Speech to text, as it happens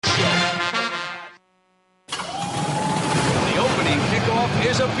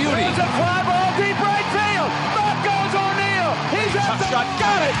It's a fly ball deep right field. Back goes O'Neal. He's at the shot.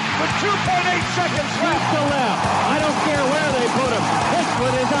 Got it with 2.8 seconds left. To left. I don't care where they put him. This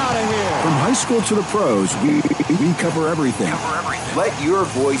one is out of here. From high school to the pros, we cover everything. Let your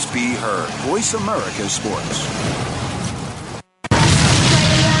voice be heard. Voice America Sports.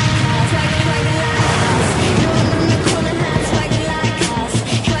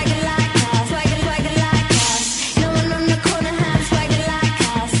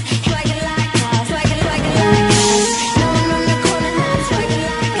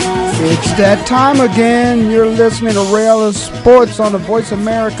 It's that time again. You're listening to Rail Sports on the Voice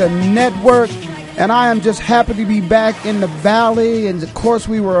America Network, and I am just happy to be back in the Valley. And of course,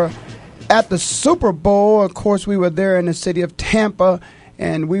 we were at the Super Bowl. Of course, we were there in the city of Tampa,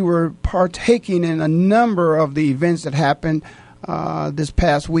 and we were partaking in a number of the events that happened this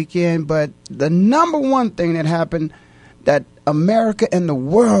past weekend. But the number one thing that happened that America and the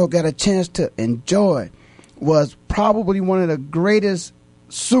world got a chance to enjoy was probably one of the greatest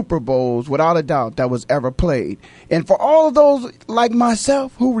Super Bowls, without a doubt, that was ever played. And for all of those like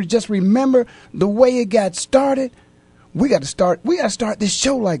myself who just remember the way it got started, we got to start this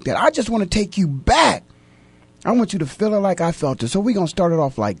show like that. I just want to take you back. I want you to feel it like I felt it. So we're going to start it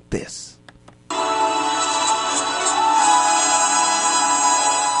off like this.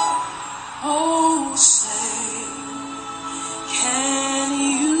 Oh, say,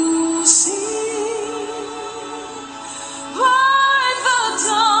 can you see?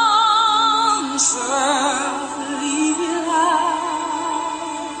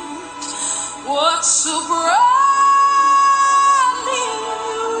 What so brightly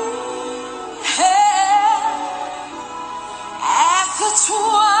at the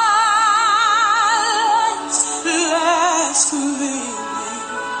twilight's last gleaming,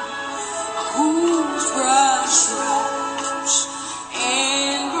 whose bright stripes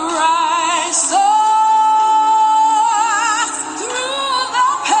and bright stars through the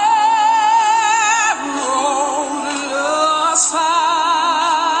perilous fight.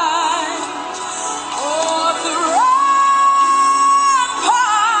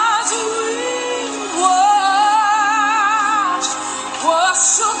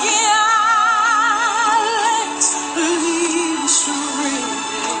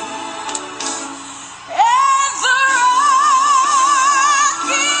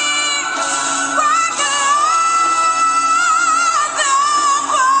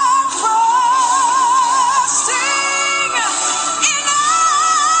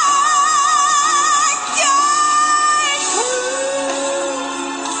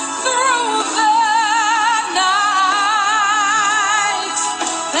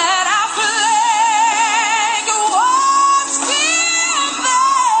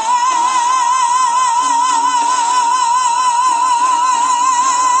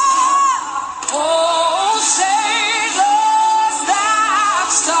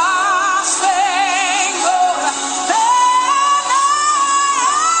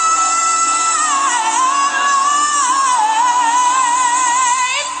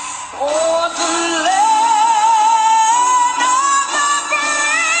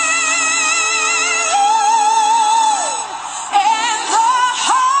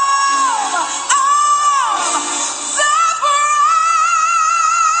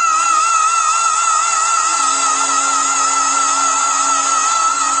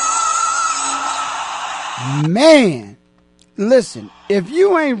 Man, listen, if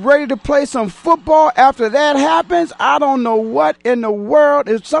you ain't ready to play some football after that happens, I don't know what in the world.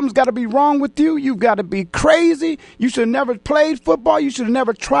 If something's got to be wrong with you, you've got to be crazy. You should have never played football. You should have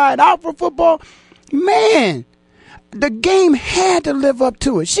never tried out for football. Man, the game had to live up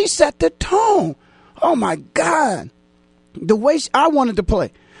to it. She set the tone. Oh, my God. The way I wanted to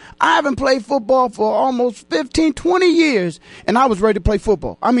play. I haven't played football for almost 15, 20 years, and I was ready to play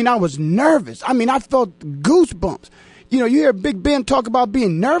football. I mean, I was nervous. I mean, I felt goosebumps. You know, you hear Big Ben talk about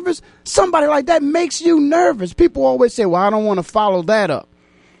being nervous. Somebody like that makes you nervous. People always say, well, I don't want to follow that up.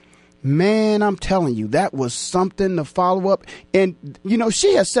 Man, I'm telling you, that was something to follow up. And, you know,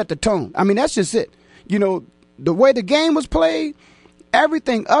 she has set the tone. I mean, that's just it. You know, the way the game was played,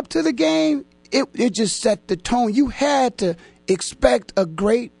 everything up to the game, it just set the tone. You had to expect a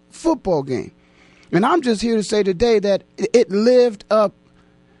great football game. And I'm just here to say today that it lived up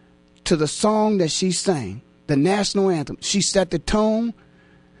to the song that she sang, the national anthem. She set the tone.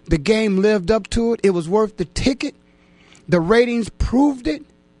 The game lived up to it. It was worth the ticket. The ratings proved it.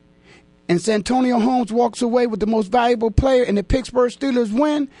 And Santonio Holmes walks away with the most valuable player, and the Pittsburgh Steelers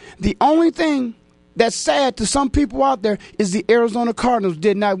win. The only thing that's sad to some people out there is the Arizona Cardinals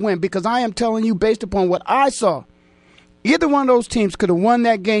did not win, because I am telling you, based upon what I saw, Either one of those teams could have won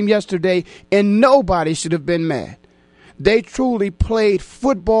that game yesterday, and nobody should have been mad. They truly played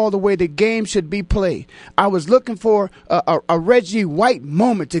football the way the game should be played. I was looking for a Reggie White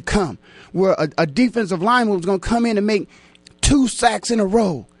moment to come where a defensive lineman was going to come in and make 2 sacks in a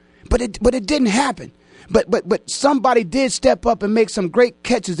row. But it didn't happen. But somebody did step up and make some great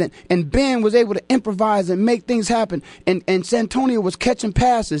catches, and Ben was able to improvise and make things happen. And Santonio was catching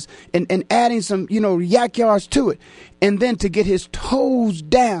passes and adding some, yak yards to it. And then to get his toes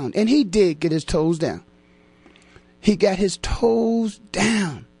down, and he did get his toes down. He got his toes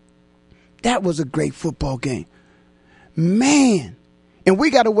down. That was a great football game. Man. And we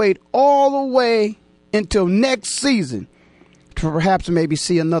got to wait all the way until next season to perhaps maybe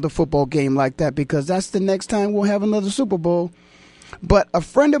see another football game like that, because that's the next time we'll have another Super Bowl. But a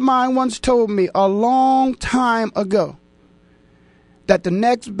friend of mine once told me a long time ago that the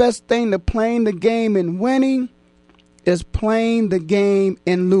next best thing to playing the game and winning is playing the game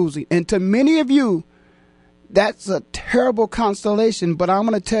and losing. And to many of you, that's a terrible constellation, but I'm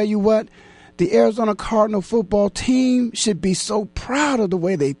going to tell you what, the Arizona Cardinal football team should be so proud of the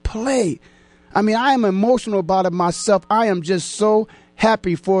way they play. I mean, I am emotional about it myself. I am just so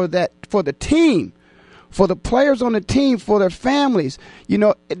happy for the team, for the players on the team, for their families.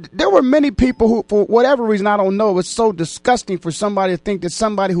 There were many people who, for whatever reason, I don't know, it was so disgusting for somebody to think that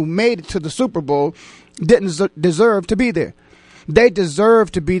somebody who made it to the Super Bowl didn't deserve to be there. They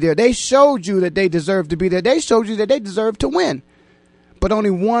deserve to be there. They showed you that they deserve to be there. They showed you that they deserve to win. But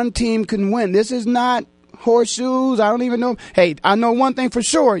only one team can win. This is not horseshoes. I don't even know. Hey, I know one thing for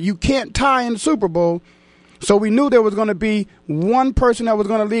sure. You can't tie in the Super Bowl. So we knew there was going to be one person that was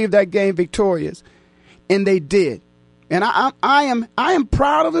going to leave that game victorious. And they did. And I am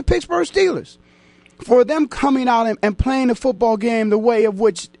proud of the Pittsburgh Steelers for them coming out and playing the football game the way in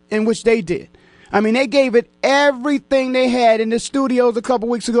which they did. I mean, they gave it everything they had. In the studios a couple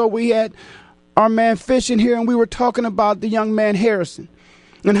weeks ago, we had our man Fish in here, and we were talking about the young man Harrison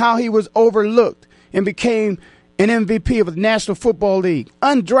and how he was overlooked and became an MVP of the National Football League.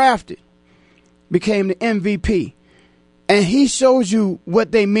 Undrafted, became the MVP. And he shows you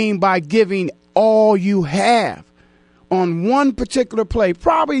what they mean by giving all you have on one particular play.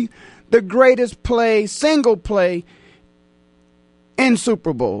 Probably the greatest play, single play in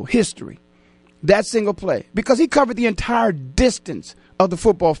Super Bowl history. That single play, because he covered the entire distance of the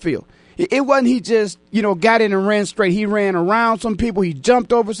football field. It wasn't he just, got in and ran straight. He ran around some people. He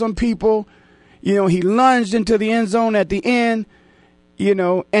jumped over some people. He lunged into the end zone at the end,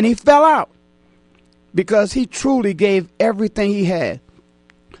 and he fell out because he truly gave everything he had.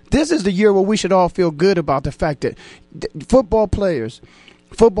 This is the year where we should all feel good about the fact that football players,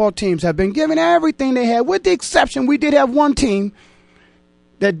 football teams have been given everything they had, with the exception we did have one team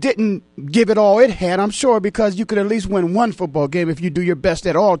that didn't give it all it had, I'm sure, because you could at least win one football game if you do your best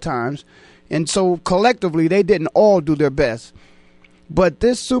at all times. And so collectively, they didn't all do their best. But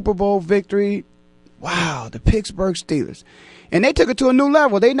this Super Bowl victory, wow, the Pittsburgh Steelers. And they took it to a new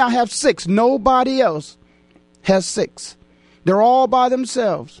level. They now have 6. Nobody else has 6. They're all by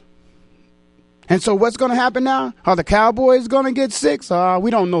themselves. And so what's going to happen now? Are the Cowboys going to get 6? We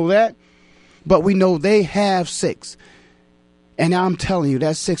don't know that. But we know they have 6. And I'm telling you,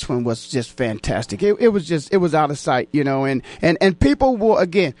 that 6th one was just fantastic. It was out of sight, and people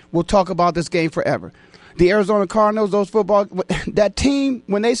will talk about this game forever. The Arizona Cardinals, that team,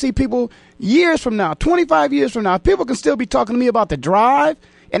 when they see people years from now, 25 years from now, people can still be talking to me about the drive.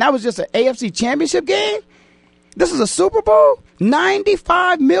 And that was just an AFC championship game. This is a Super Bowl.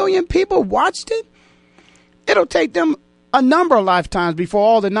 95 million people watched it. It'll take them a number of lifetimes before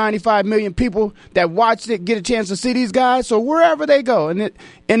all the 95 million people that watched it get a chance to see these guys. So wherever they go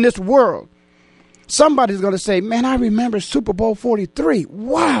in this world, somebody's going to say, man, I remember Super Bowl 43.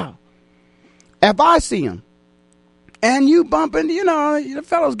 Wow. If I see them and you bumping, the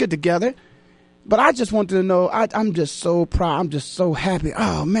fellows get together. But I just wanted to know, I'm just so proud. I'm just so happy.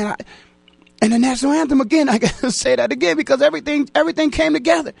 Oh, man. And the national anthem again, I got to say that again, because everything came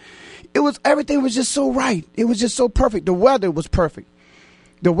together. Everything was just so right. It was just so perfect. The weather was perfect.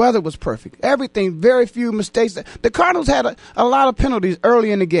 Everything, very few mistakes. The Cardinals had a lot of penalties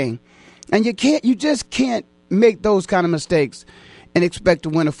early in the game. And you just can't make those kind of mistakes and expect to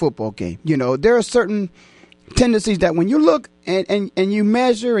win a football game. There are certain tendencies that when you look and you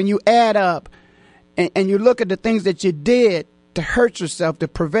measure and you add up and you look at the things that you did to hurt yourself, to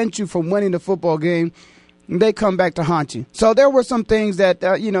prevent you from winning the football game, they come back to haunt you. So there were some things that,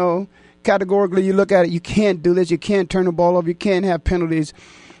 categorically you look at it, you can't do this, you can't turn the ball over, you can't have penalties,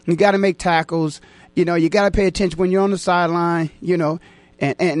 you got to make tackles, you got to pay attention when you're on the sideline,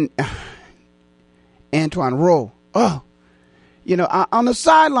 and Antoine Rowe. Oh, On the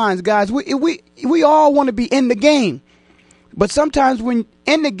sidelines, guys, we all want to be in the game. But sometimes when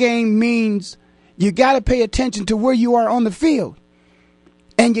in the game means you got to pay attention to where you are on the field.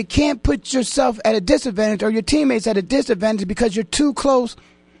 And you can't put yourself at a disadvantage or your teammates at a disadvantage because you're too close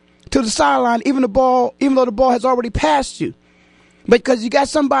to the sideline, even though the ball has already passed you. Because you got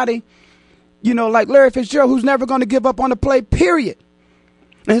somebody, like Larry Fitzgerald, who's never going to give up on the play, period.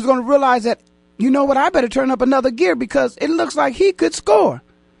 And he's going to realize that, I better turn up another gear because it looks like he could score.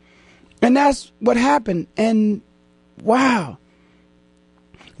 And that's what happened. And wow.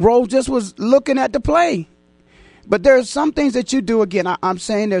 Rose just was looking at the play. But there's some things that you do, again, I'm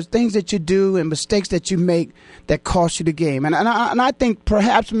saying there's things that you do and mistakes that you make that cost you the game. And I think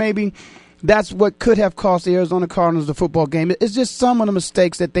perhaps maybe that's what could have cost the Arizona Cardinals the football game. It's just some of the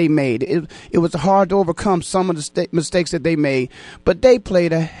mistakes that they made. It was hard to overcome some of the mistakes that they made. But they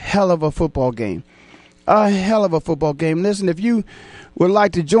played a hell of a football game. A hell of a football game. Listen, if you would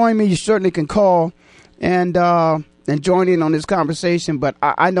like to join me, you certainly can call and join in on this conversation. But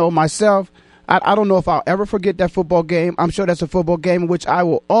I know myself, I don't know if I'll ever forget that football game. I'm sure that's a football game in which I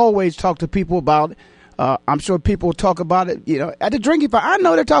will always talk to people about. I'm sure people will talk about it, at the drinking fountain. I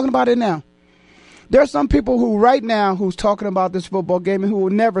know they're talking about it now. There are some people who right now who's talking about this football game and who will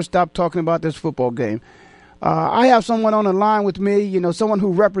never stop talking about this football game. I have someone on the line with me, someone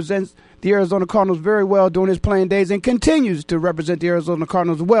who represents the Arizona Cardinals very well during his playing days and continues to represent the Arizona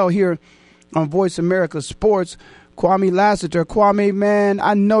Cardinals well here on Voice America Sports. Kwame Lassiter. Kwame, man,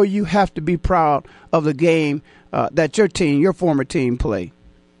 I know you have to be proud of the game that your former team, played.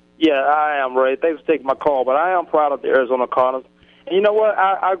 Yeah, I am, Ray. Thanks for taking my call, but I am proud of the Arizona Cardinals. And you know what?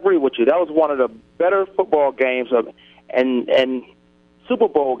 I agree with you. That was one of the better football games and Super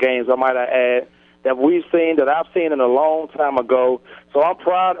Bowl games, I might add, that I've seen in a long time ago. So I'm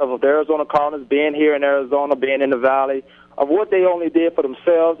proud of the Arizona Cardinals being here in Arizona, being in the Valley, of what they only did for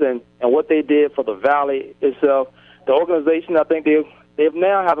themselves and what they did for the Valley itself. The organization, I think they've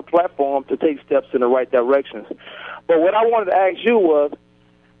now have a platform to take steps in the right directions. But what I wanted to ask you was,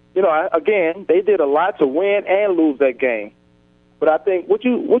 again, they did a lot to win and lose that game. But I think, what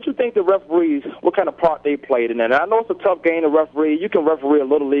you think the referees, what kind of part they played in that? And I know it's a tough game to referee. You can referee a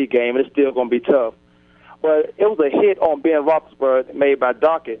Little League game, and it's still going to be tough. But it was a hit on Ben Roethlisberger made by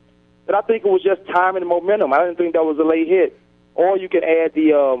Dockett. But I think it was just timing and momentum. I didn't think that was a late hit. Or you can add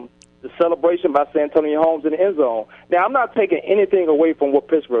the celebration by San Antonio Holmes in the end zone. Now, I'm not taking anything away from what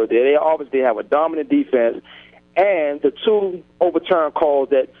Pittsburgh did. They obviously have a dominant defense. And the two overturned calls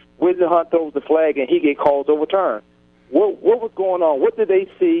that Whitney Hunt throws the flag and he get calls overturned. What was going on? What did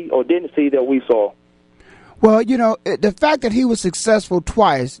they see or didn't see that we saw? Well, the fact that he was successful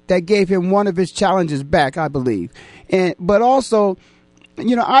twice, that gave him one of his challenges back, I believe. But also,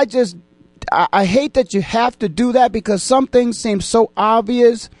 I hate that you have to do that because some things seem so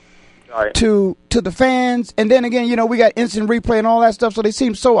obvious to the fans. And then again, we got instant replay and all that stuff, so they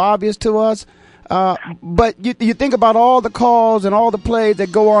seem so obvious to us. But you think about all the calls and all the plays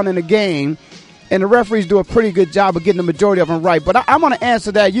that go on in the game, and the referees do a pretty good job of getting the majority of them right. But I'm going to answer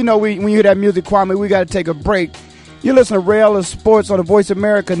that. When you hear that music, Kwame, we got to take a break. You listen to Ray Ellis Sports on the Voice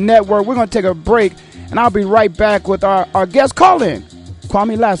America Network. We're going to take a break, and I'll be right back with our guest call-in,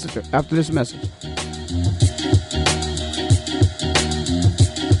 Kwame Lassiter, after this message.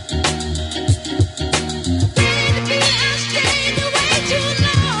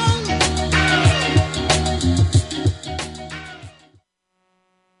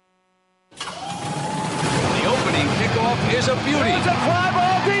 Is a beauty. It's a fly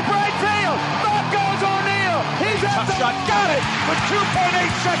ball deep right field. Back goes O'Neal. He's at the shot. Got it with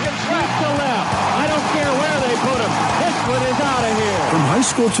 2.8 seconds left. To left. I don't care where they put him. This one is out of here. From high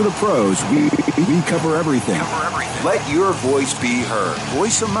school to the pros, we cover everything. Let your voice be heard.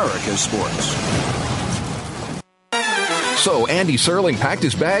 Voice America Sports. So Andy Serling packed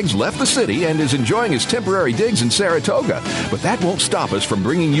his bags, left the city, and is enjoying his temporary digs in Saratoga. But that won't stop us from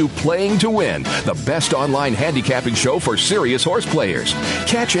bringing you Playing to Win, the best online handicapping show for serious horse players.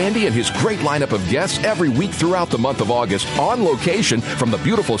 Catch Andy and his great lineup of guests every week throughout the month of August on location from the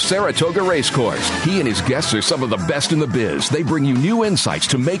beautiful Saratoga Racecourse. He and his guests are some of the best in the biz. They bring you new insights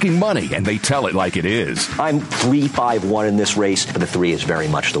to making money, and they tell it like it is. I'm 3-5-1 in this race, but the 3 is very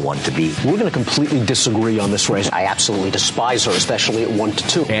much the one to beat. We're going to completely disagree on this race. I absolutely despise despise her, especially at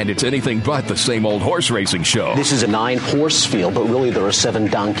 1-2. And it's anything but the same old horse racing show. This is a 9-horse field, but really there are 7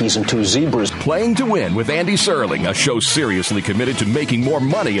 donkeys and 2 zebras. Playing to Win with Andy Serling, a show seriously committed to making more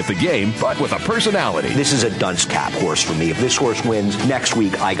money at the game, but with a personality. This is a dunce cap horse for me. If this horse wins, next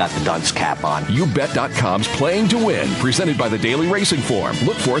week I got the dunce cap on. YouBet.com's Playing to Win, presented by the Daily Racing Form.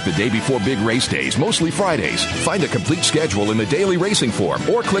 Look for it the day before big race days, mostly Fridays. Find a complete schedule in the Daily Racing Form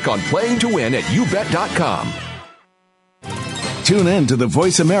or click on Playing to Win at YouBet.com. Tune in to the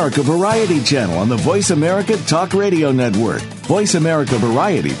Voice America Variety channel on the Voice America Talk Radio Network. Voice America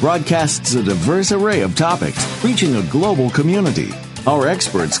Variety broadcasts a diverse array of topics, reaching a global community. Our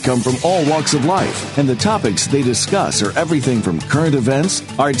experts come from all walks of life, and the topics they discuss are everything from current events,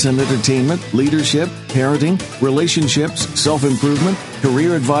 arts and entertainment, leadership, parenting, relationships, self-improvement,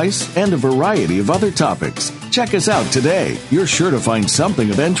 career advice, and a variety of other topics. Check us out today. You're sure to find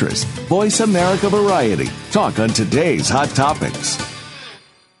something of interest. Voice America Variety. Talk on today's hot topics.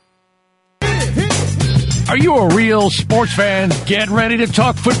 Are you a real sports fan? Get ready to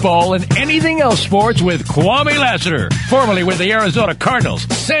talk football and anything else sports with Kwame Lassiter, formerly with the Arizona Cardinals,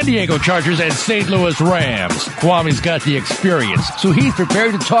 San Diego Chargers, and St. Louis Rams. Kwame's got the experience, so he's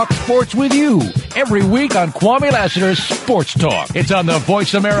prepared to talk sports with you every week on Kwame Lassiter's Sports Talk. It's on the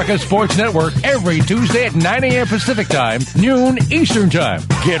Voice America Sports Network every Tuesday at 9 a.m. Pacific Time, noon Eastern Time.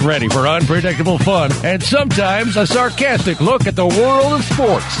 Get ready for unpredictable fun and sometimes a sarcastic look at the world of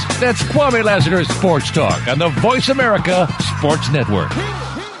sports. That's Kwame Lassiter's Sports Talk on the Voice America Sports Network.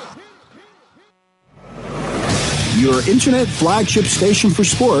 Your internet flagship station for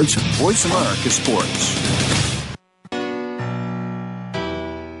sports, Voice America Sports.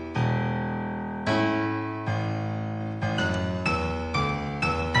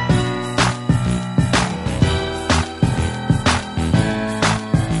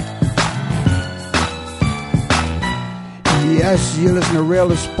 Yes, you listen to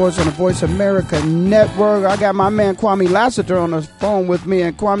Real Sports on the Voice America Network. I got my man Kwame Lassiter on the phone with me.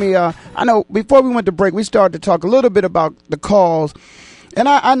 And Kwame, I know before we went to break, we started to talk a little bit about the calls. And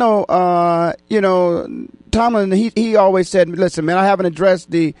I know, Tomlin, he always said, listen, man, I haven't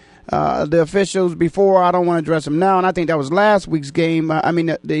addressed the officials before. I don't want to address them now. And I think that was last week's game.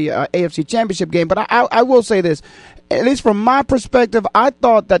 The AFC Championship game. But I will say this, at least from my perspective, I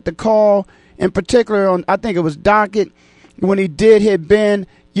thought that the call in particular on, I think it was Dockett, when he did hit Ben,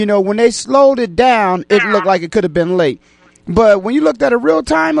 when they slowed it down, it looked like it could have been late. But when you looked at it real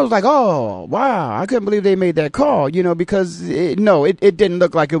time, it was like, oh, wow, I couldn't believe they made that call, because it didn't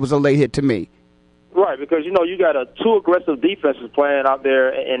look like it was a late hit to me. Right, because, you got two aggressive defenses playing out there,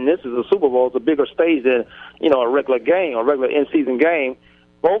 and this is a Super Bowl. It's a bigger stage than, a regular game, a regular in-season game.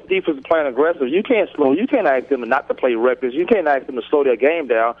 Both defenses playing aggressive. You can't ask them not to play reckless. You can't ask them to slow their game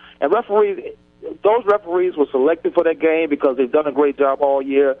down. And those referees were selected for that game because they've done a great job all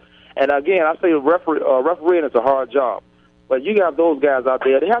year. And again, I say refereeing is a hard job. But you got those guys out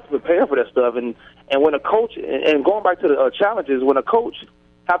there, they have to prepare for that stuff. And when a coach, and going back to the challenges, when a coach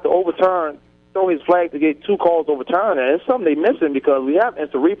have to throw his flag to get 2 calls overturned, and it's something they're missing because we have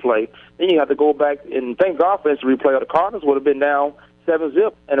instant replay. Then you have to go back, and thank God for instant replay, or the Cardinals would have been down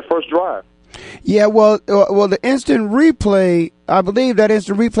 7-0 in the first drive. Yeah, well, the instant replay, I believe that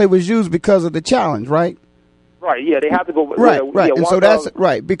instant replay was used because of the challenge, right? Right, yeah, they have to go. Right. And so that's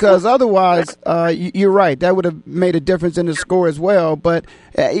right, because otherwise, you're right, that would have made a difference in the score as well. But,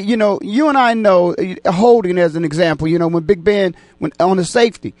 you and I know, holding as an example, when Big Ben went on the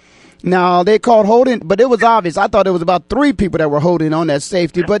safety. Now, they called holding, but it was obvious. I thought it was about 3 people that were holding on that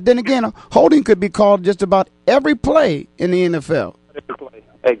safety. But then again, holding could be called just about every play in the NFL. Every play.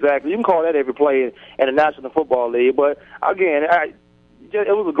 Exactly. You can call that every play in the National Football League. But, again, it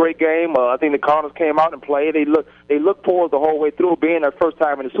was a great game. I think the Cardinals came out and played. They looked poised the whole way through, being their first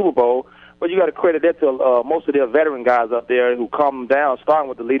time in the Super Bowl. But you got to credit that to most of their veteran guys up there who calmed down, starting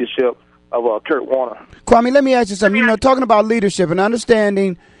with the leadership of Kurt Warner. Kwame, let me ask you something. Talking about leadership and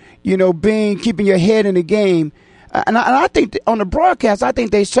understanding, keeping your head in the game. And I think on the broadcast, I think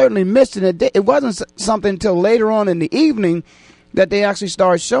they certainly missed it. It wasn't something until later on in the evening that they actually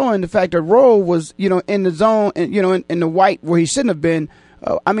started showing the fact that Rowe was, in the zone, and, in the white where he shouldn't have been.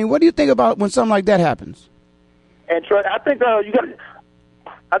 What do you think about when something like that happens? And Troy, I think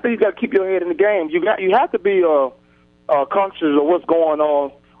you got to keep your head in the game. You have to be conscious of what's going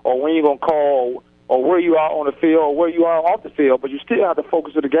on, or when you're gonna call, or where you are on the field, or where you are off the field. But you still have to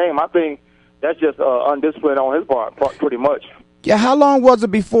focus on the game. I think that's just undisciplined on his part, pretty much. Yeah, how long was it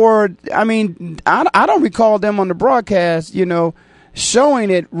before? I don't recall them on the broadcast,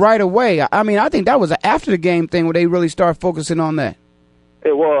 showing it right away. I think that was an after the game thing where they really start focusing on that.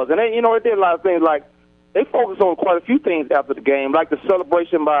 It was, and then, it did a lot of things like they focused on quite a few things after the game, like the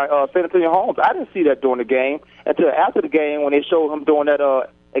celebration by San Antonio Holmes. I didn't see that during the game until after the game when they showed him doing that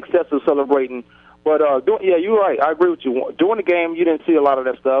excessive celebrating. But, yeah, you're right. I agree with you. During the game, you didn't see a lot of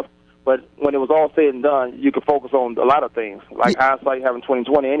that stuff. But when it was all said and done, you could focus on a lot of things, like hindsight having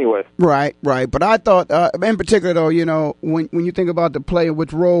 20/20 anyway. Right. But I thought, in particular, though, you know, when you think about the play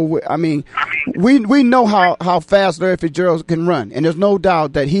with Rowe, I mean, we know how fast Larry Fitzgerald can run, and there's no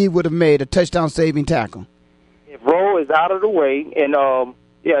doubt that he would have made a touchdown-saving tackle. If Rowe is out of the way, and,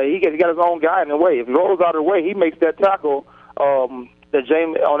 he got his own guy in the way. If Rowe is out of the way, he makes that tackle that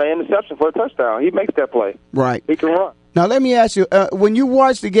James on an interception for a touchdown. He makes that play. Right. He can run. Now, let me ask you, when you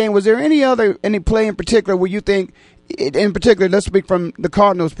watched the game, was there any play in particular where you think, in particular, let's speak from the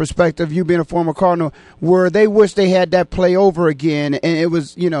Cardinals' perspective, you being a former Cardinal, where they wish they had that play over again, and it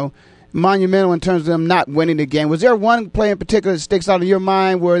was, you know, monumental in terms of them not winning the game? Was there one play in particular that sticks out of your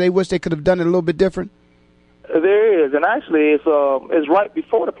mind where they wish they could have done it a little bit different? There is, and actually it's right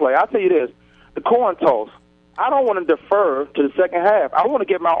before the play. I'll tell you this, the coin toss. I don't want to defer to the second half. I want to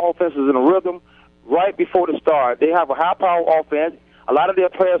get my offenses in a rhythm right before the start. They have a high-power offense. A lot of their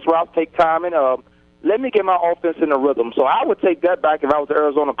players' routes take time, and let me get my offense in a rhythm. So I would take that back if I was the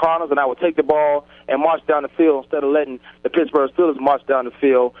Arizona Cardinals, and I would take the ball and march down the field instead of letting the Pittsburgh Steelers march down the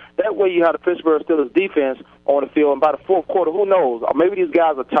field. That way you have the Pittsburgh Steelers defense on the field, and by the fourth quarter, who knows? Maybe these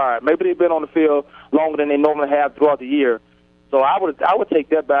guys are tired. Maybe they've been on the field longer than they normally have throughout the year. So I would take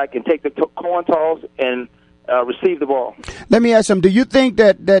that back and take the coin toss and receive the ball. Let me ask him, do you think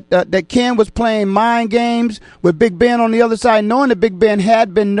that Ken was playing mind games with Big Ben on the other side, knowing that Big Ben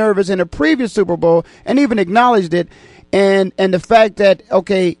had been nervous in a previous Super Bowl and even acknowledged it, and the fact that,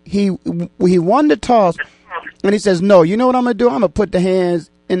 okay, he won the toss, and he says, no, you know what I'm going to do? I'm going to put the hands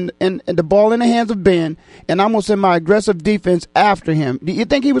in the ball in the hands of Ben, and I'm going to send my aggressive defense after him. Do you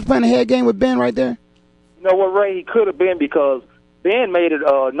think he was playing a head game with Ben right there? You know what, Ray? He could have been, because Ben made it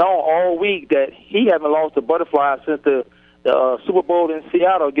known all week that he hadn't lost a butterfly since the Super Bowl in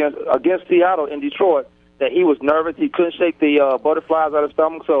Seattle against Seattle in Detroit, that he was nervous. He couldn't shake the butterflies out of his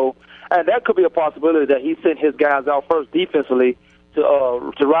stomach. So, and that could be a possibility that he sent his guys out first defensively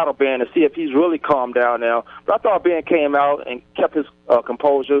to rattle Ben to see if he's really calmed down now. But I thought Ben came out and kept his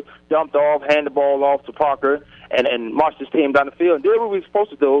composure, dumped off, handed the ball off to Parker, and marched his team down the field and did what he was supposed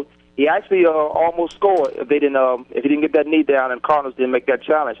to do. He actually almost scored if he didn't get that knee down, and Cardinals didn't make that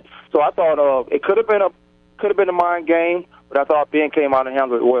challenge. So I thought it could have been a mind game, but I thought Ben came out and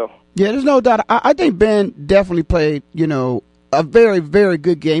handled it well. Yeah, there's no doubt. I think Ben definitely played, you know, a very, very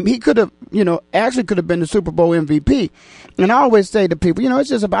good game. He could have, you know, actually could have been the Super Bowl MVP. And I always say to people, you know, it's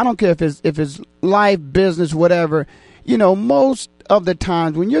just about, I don't care if it's life, business, whatever. You know, most of the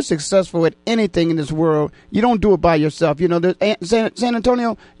times when you're successful at anything in this world, you don't do it by yourself. You know, San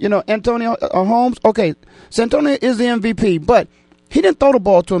Antonio, you know, Antonio Holmes. Okay, San Antonio is the MVP, but he didn't throw the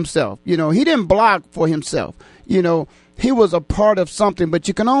ball to himself. You know, he didn't block for himself. You know, he was a part of something, but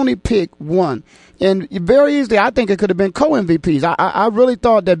you can only pick one. And very easily, I think it could have been co-MVPs. I really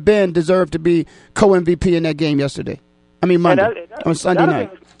thought that Ben deserved to be co-MVP in that game yesterday. I mean, Monday, on Sunday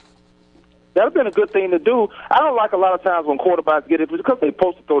night. That would have been a good thing to do. I don't like a lot of times when quarterbacks get it because they're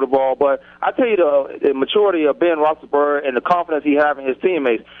supposed to throw the ball, but I tell you the maturity of Ben Roethlisberger and the confidence he has in his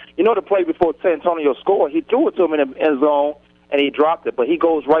teammates. You know, the play before San Antonio scored, he threw it to him in the end zone, and he dropped it, but he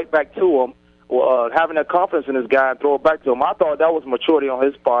goes right back to him, having that confidence in his guy and throw it back to him. I thought that was maturity on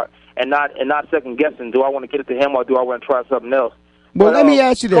his part and not second-guessing, do I want to get it to him or do I want to try something else? Well, let me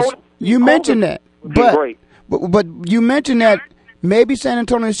ask you this. You mentioned that, but you mentioned that maybe San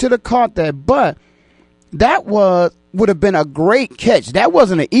Antonio should have caught that, but that would have been a great catch. That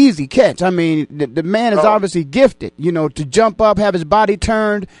wasn't an easy catch. I mean, the man is obviously gifted, you know, to jump up, have his body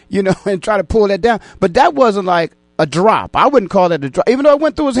turned, you know, and try to pull that down. But that wasn't like a drop. I wouldn't call that a drop. Even though it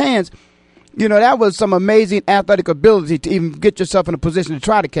went through his hands, you know, that was some amazing athletic ability to even get yourself in a position to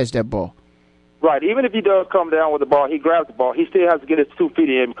try to catch that ball. Right. Even if he does come down with the ball, he grabs the ball, he still has to get his 2 feet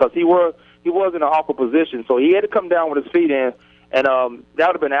in because he was in an awkward position. So he had to come down with his feet in. And that would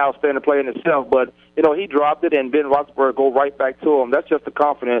have been an outstanding play in itself. But, you know, he dropped it, and Ben Roethlisberger go right back to him. That's just the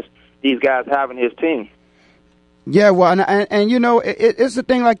confidence these guys have in his team. Yeah, well, and you know, it's the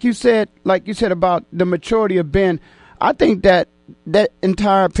thing like you said about the maturity of Ben. I think that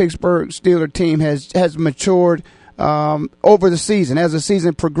entire Pittsburgh Steelers team has matured over the season. As the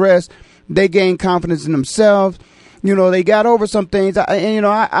season progressed, they gained confidence in themselves. You know, they got over some things.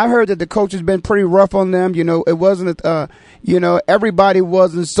 I heard that the coach has been pretty rough on them. You know, it wasn't, everybody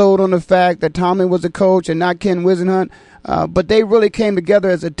wasn't sold on the fact that Tomlin was the coach and not Ken Wisenhunt. But they really came together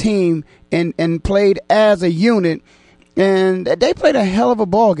as a team and played as a unit. And they played a hell of a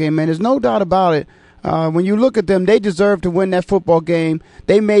ball game, man. There's no doubt about it. When you look at them, they deserve to win that football game.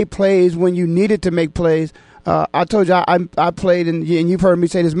 They made plays when you needed to make plays. I told you I played, and you've heard me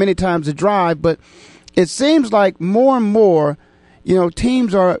say this many times, the drive, but it seems like more and more,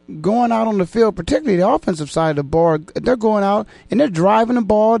 teams are going out on the field, particularly the offensive side of the ball. They're going out and they're driving the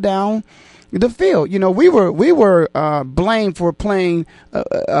ball down the field. We were blamed for playing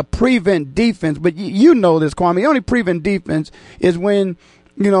a prevent defense, but you know this, Kwame. The only prevent defense is when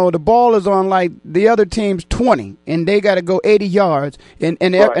the ball is on like the other team's 20 and they got to go 80 yards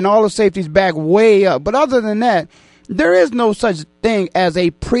and all the safeties back way up. But other than that, there is no such thing as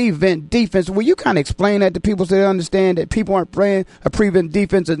a prevent defense. Will you kind of explain that to people so they understand that people aren't playing a prevent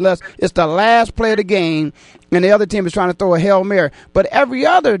defense unless it's the last play of the game and the other team is trying to throw a Hail Mary? But every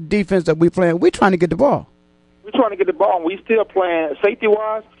other defense that we playing, we're trying to get the ball. We're trying to get the ball, and we still playing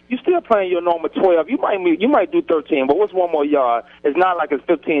safety-wise. You still playing your normal 12. You might do 13, but what's one more yard? It's not like it's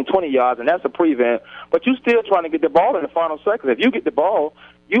 15, 20 yards, and that's a prevent. But you still trying to get the ball in the final seconds. If you get the ball,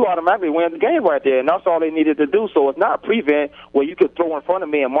 you automatically win the game right there, and that's all they needed to do. So it's not prevent where you could throw in front of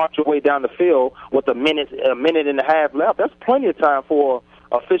me and march your way down the field with a minute and a half left. That's plenty of time for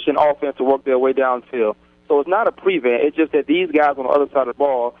efficient offense to work their way downfield. So it's not a prevent. It's just that these guys on the other side of the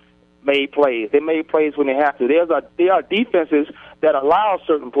ball made plays. They made plays when they have to. There are defenses that allow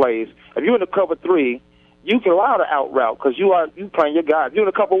certain plays. If you're in the cover 3, you can allow the out route because you playing your guys. If you're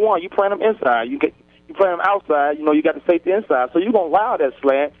in the cover 1, you playing them inside. You playing them outside. You got the safety inside. So you're gonna allow that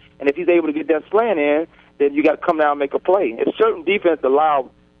slant. And if he's able to get that slant in, then you got to come down and make a play. It's certain defense allowed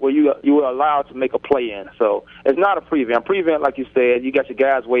where you are allowed to make a play in. So it's not a prevent. Prevent, like you said, you got your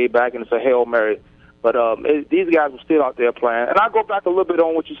guys way back and it's a Hail Mary. But these guys are still out there playing. And I go back a little bit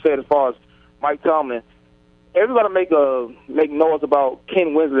on what you said as far as Mike Tomlin. Everybody make noise about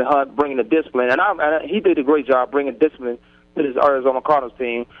Ken Winsley Hunt bringing the discipline, and he did a great job bringing discipline to this Arizona Cardinals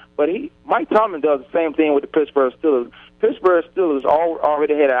team. But Mike Tomlin does the same thing with the Pittsburgh Steelers. Pittsburgh Steelers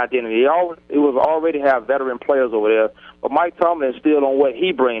already had an identity. It was already have veteran players over there. But Mike Tomlin is still on what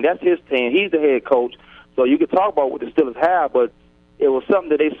he brings. That's his team. He's the head coach. So you can talk about what the Steelers have, but it was something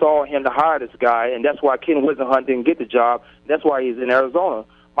that they saw in him to hire this guy, and that's why Ken Whisenhunt didn't get the job. That's why he's in Arizona.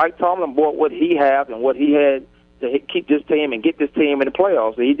 Mike Tomlin brought what he had and what he had to keep this team and get this team in the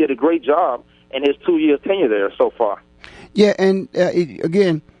playoffs. And he did a great job in his 2-year tenure there so far. Yeah, and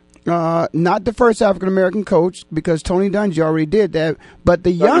again, not the first African-American coach because Tony Dungy already did that, but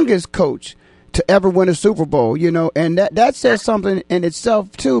the youngest coach to ever win a Super Bowl, and that says something in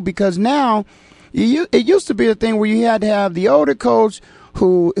itself, too, because now it used to be a thing where you had to have the older coach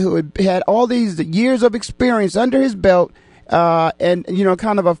who had all these years of experience under his belt and,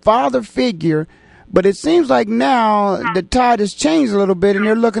 kind of a father figure. But it seems like now the tide has changed a little bit and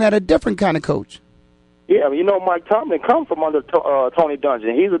they're looking at a different kind of coach. Yeah, Mike Tomlin comes from under Tony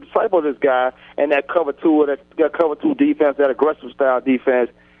Dungy. He's a disciple of this guy and that cover 2 defense, that aggressive style defense.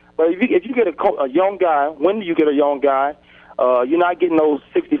 But if you get a young guy, when do you get a young guy? You're not getting those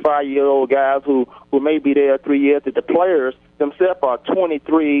 65-year-old guys who may be there 3 years. That the players themselves are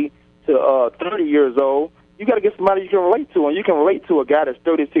 23 to 30 years old. You got to get somebody you can relate to, and you can relate to a guy that's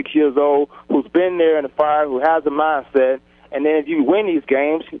 36 years old who's been there in the fire, who has the mindset. And then if you win these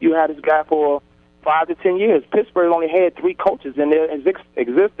games, you have this guy for 5 to 10 years. Pittsburgh only had 3 coaches in their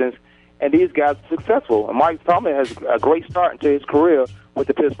existence, and these guys are successful. And Mike Tomlin has a great start into his career with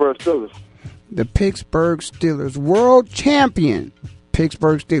the Pittsburgh Steelers. The Pittsburgh Steelers, world champion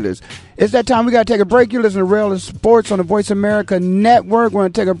Pittsburgh Steelers. It's that time we got to take a break. You listen to Rail and Sports on the Voice America Network. We're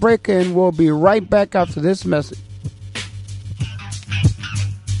going to take a break, and we'll be right back after this message.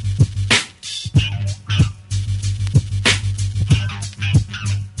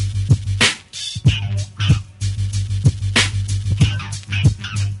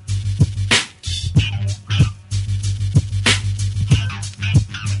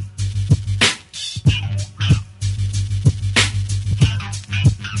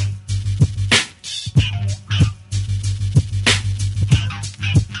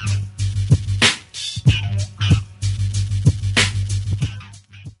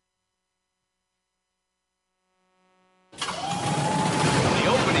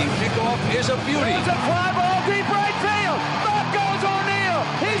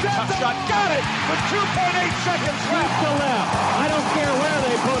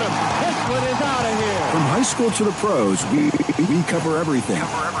 To the pros, we cover everything.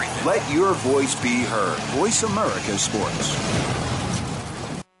 Let your voice be heard. Voice America Sports.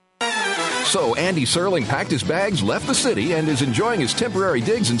 So Andy Serling packed his bags, left the city, and is enjoying his temporary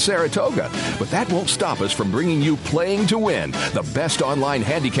digs in Saratoga. But that won't stop us from bringing you Playing to Win, the best online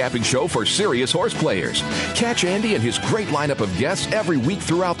handicapping show for serious horse players. Catch Andy and his great lineup of guests every week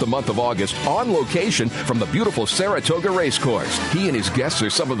throughout the month of August on location from the beautiful Saratoga Racecourse. He and his guests are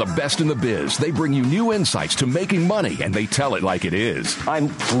some of the best in the biz. They bring you new insights to making money, and they tell it like it is. I'm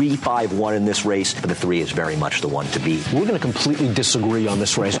 3-5-1 in this race, but the 3 is very much the one to beat. We're going to completely disagree on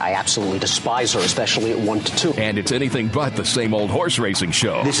this race. I absolutely despise her, especially at 1-2. And it's anything but the same old horse racing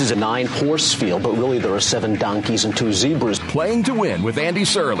show. This is a 9-horse field, but really there are 7 donkeys and 2 zebras. Playing to Win with Andy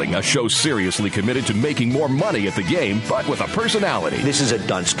Serling, a show seriously committed to making more money at the game, but with a personality. This is a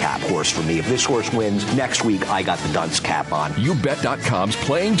dunce cap horse for me. If this horse wins, next week I got the dunce cap on. YouBet.com's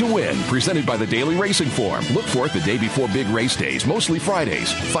Playing to Win, presented by the Daily Racing Form. Look for it the day before big race days, mostly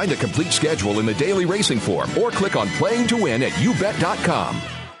Fridays. Find a complete schedule in the Daily Racing Form or click on Playing to Win at YouBet.com.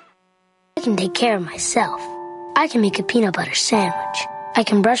 I can take care of myself. I can make a peanut butter sandwich. I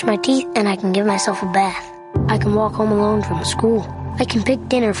can brush my teeth and I can give myself a bath. I can walk home alone from school. I can pick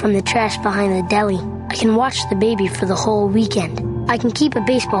dinner from the trash behind the deli. I can watch the baby for the whole weekend. I can keep a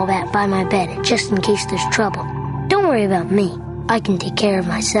baseball bat by my bed just in case there's trouble. Don't worry about me. I can take care of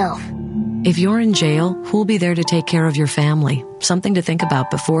myself. If you're in jail, who'll be there to take care of your family? Something to think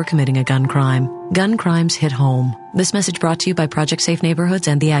about before committing a gun crime. Gun crimes hit home. This message brought to you by Project Safe Neighborhoods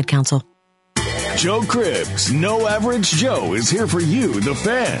and the Ad Council. Joe Cribbs, No Average Joe, is here for you, the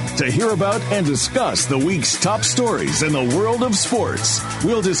fan, to hear about and discuss the week's top stories in the world of sports.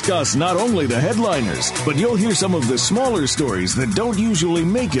 We'll discuss not only the headliners, but you'll hear some of the smaller stories that don't usually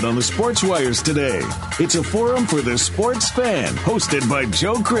make it on the sports wires today. It's a forum for the sports fan, hosted by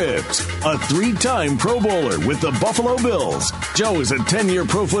Joe Cribbs, a 3-time Pro Bowler with the Buffalo Bills. Joe is a 10-year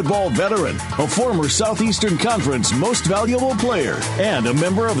pro football veteran, a former Southeastern Conference Most Valuable Player, and a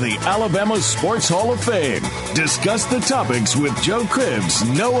member of the Alabama Sports Hall of Fame. Discuss the topics with Joe Cribbs,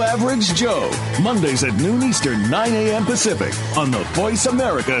 No Average Joe. Mondays at noon Eastern, 9 a.m. Pacific on the Voice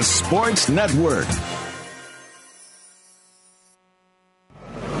America Sports Network.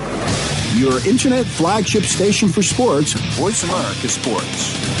 Your internet flagship station for sports, Voice America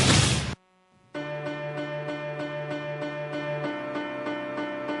Sports.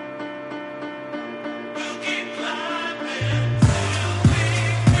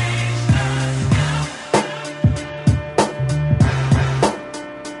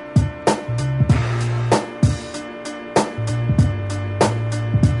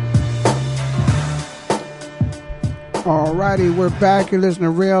 Alrighty, we're back. You're listening to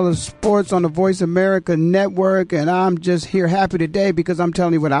Real of Sports on the Voice America Network, and I'm just here happy today because I'm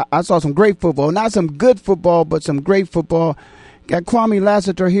telling you what, I saw some great football. Not some good football, but some great football. Got Kwame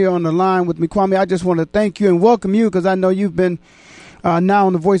Lassiter here on the line with me. Kwame, I just want to thank you and welcome you because I know you've been now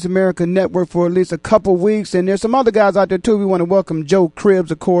on the Voice America Network for at least a couple weeks, and there's some other guys out there too. We want to welcome Joe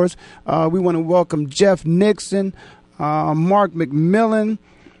Cribbs, of course. We want to welcome Jeff Nixon, Mark McMillan,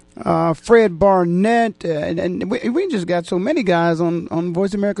 Fred Barnett, and we just got so many guys on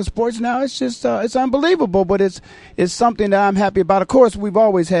Voice America Sports now. It's just it's unbelievable, but it's something that I'm happy about. Of course, we've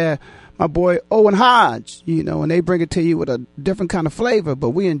always had my boy Owen Hodge, and they bring it to you with a different kind of flavor,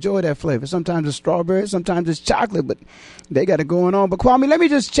 but we enjoy that flavor. Sometimes it's strawberry, sometimes it's chocolate, but they got it going on. But Kwame, let me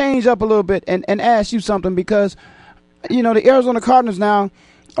just change up a little bit and ask you something because, the Arizona Cardinals now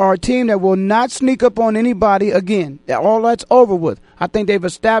are a team that will not sneak up on anybody again. All that's over with. I think they've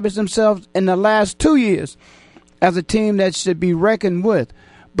established themselves in the last 2 years as a team that should be reckoned with.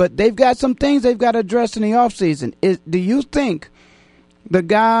 But they've got some things they've got to address in the offseason. Do you think the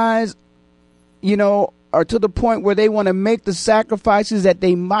guys, are to the point where they want to make the sacrifices that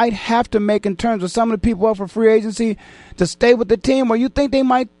they might have to make in terms of some of the people up for free agency to stay with the team, or you think they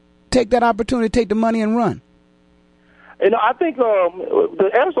might take that opportunity, take the money and run? I think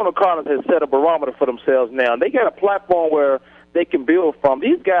the Arizona Cardinals has set a barometer for themselves now. They got a platform where they can build from.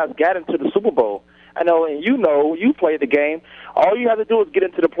 These guys got into the Super Bowl. I know, and you played the game. All you have to do is get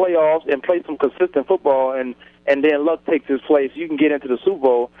into the playoffs and play some consistent football, and then luck takes its place. You can get into the Super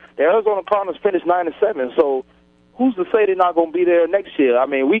Bowl. The Arizona Cardinals finished 9-7, so who's to say they're not going to be there next year? I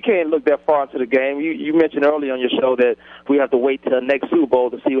mean, we can't look that far into the game. You mentioned earlier on your show that we have to wait till the next Super Bowl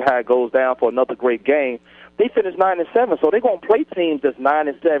to see how it goes down for another great game. They finished 9-7, so they're going to play teams that's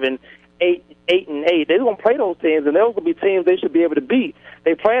 9-7, 8-8. They're going to play those teams, and those will be teams they should be able to beat.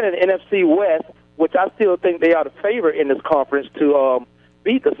 They play in the NFC West, which I still think they are the favorite in this conference to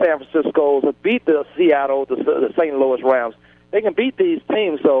beat the San Franciscos, or beat the Seattle, the St. Louis Rams. They can beat these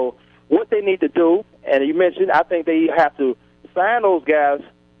teams. So what they need to do, and you mentioned, I think they have to sign those guys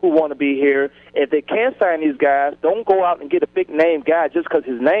who want to be here. If they can't sign these guys, don't go out and get a big-name guy just because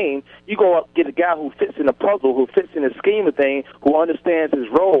his name. You go out and get a guy who fits in the puzzle, who fits in the scheme of things, who understands his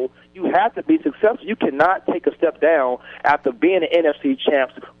role. You have to be successful. You cannot take a step down after being the NFC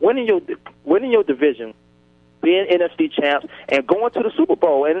champs, winning your division, being NFC champs, and going to the Super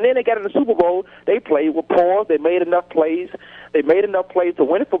Bowl. And then they got in the Super Bowl. They played with pause. They made enough plays. They made enough plays to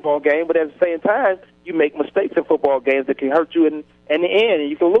win a football game, but at the same time, you make mistakes in football games that can hurt you in the end, and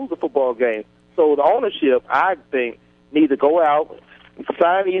you can lose a football game. So the ownership, I think, need to go out,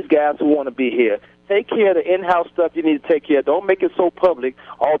 sign these guys who want to be here. Take care of the in-house stuff you need to take care of. Don't make it so public,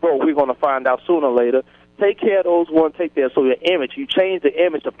 although we're going to find out sooner or later. Take care of those who want to take there. So your image, you change the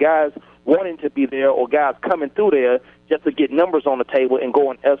image of guys wanting to be there or guys coming through there just to get numbers on the table and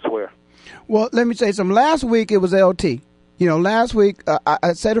going elsewhere. Well, let me say something. Last week it was LT. You know, last week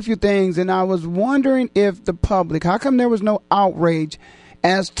I said a few things, and I was wondering if the public, how come there was no outrage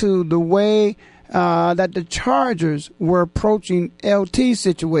as to the way that the Chargers were approaching LT's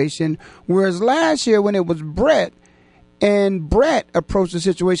situation, whereas last year when it was Brett, and Brett approached the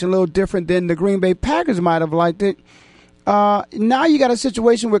situation a little different than the Green Bay Packers might have liked it. Now you got a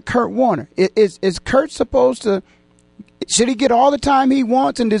situation with Kurt Warner. Is Kurt supposed to, should he get all the time he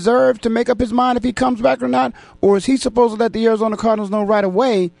wants and deserves to make up his mind if he comes back or not? Or is he supposed to let the Arizona Cardinals know right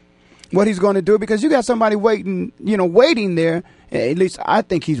away what he's going to do? Because you got somebody waiting there. At least I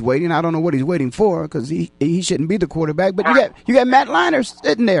think he's waiting. I don't know what he's waiting for because he shouldn't be the quarterback. But you got Matt Leinart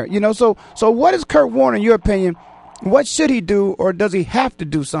sitting there. You know, so what is Kurt Warner, in your opinion? What should he do, or does he have to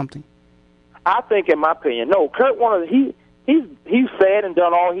do something? I think, in my opinion, no. Kurt Warner, he's said and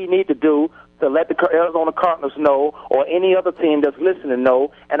done all he needs to do to let the Arizona Cardinals know, or any other team that's listening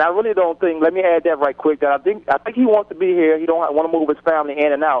know. And I really don't think. Let me add that right quick. That I think he wants to be here. He don't want to move his family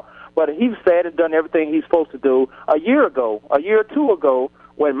in and out. But he's said and done everything he's supposed to do. A year or two ago,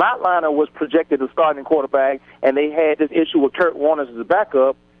 when Matt Leinart was projected as starting quarterback, and they had this issue with Kurt Warner as a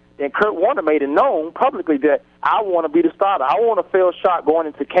backup. Then Kurt Warner made it known publicly that I want to be the starter. I want a fair shot going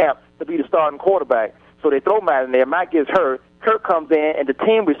into camp to be the starting quarterback. So they throw Matt in there. Matt gets hurt. Kurt comes in, and the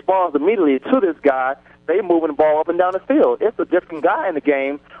team responds immediately to this guy. They moving the ball up and down the field. It's a different guy in the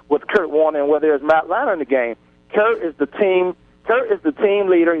game with Kurt Warner and whether there's Matt Leinart in the game. Kurt is the team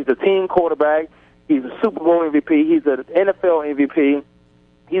leader. He's the team quarterback. He's a Super Bowl MVP. He's an NFL MVP.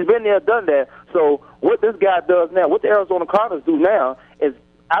 He's been there, done that. So what this guy does now, what the Arizona Cardinals do now is,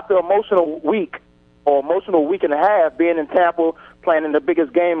 after an emotional week and a half being in Tampa, playing in the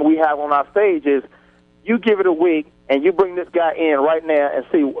biggest game we have on our stage, is you give it a week and you bring this guy in right now and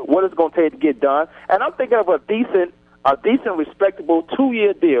see what it's going to take to get done. And I'm thinking of a decent, respectable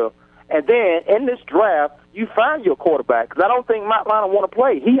 2-year deal. And then in this draft, you find your quarterback. Because I don't think Matt Leinart want to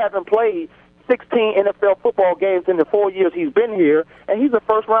play. He hasn't played 16 NFL football games in the 4 years he's been here, and he's a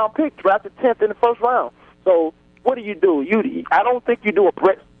first-round pick, drafted 10th in the first round. So what do? I don't think you do a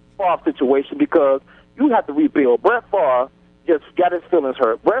Brett Favre situation because you have to rebuild. Brett Favre just got his feelings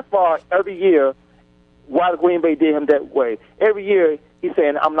hurt. Brett Favre, every year, why the Green Bay did him that way, every year he's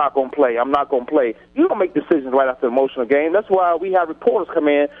saying, I'm not going to play. You don't make decisions right after an emotional game. That's why we have reporters come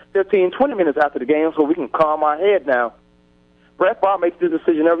in 15, 20 minutes after the game so we can calm our head down. Brett Favre makes this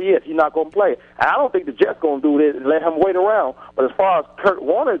decision every year if he's not going to play. And I don't think the Jets going to do this and let him wait around. But as far as Kurt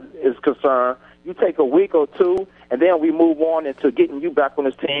Warner is concerned, you take a week or two, and then we move on into getting you back on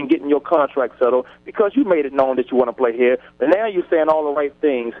this team, getting your contract settled, because you made it known that you want to play here. But now you're saying all the right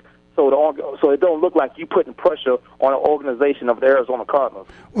things, so it don't look like you putting pressure on an organization of the Arizona Cardinals.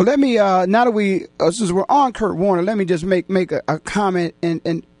 Well, let me now that we since we're on Kurt Warner, let me just make a comment and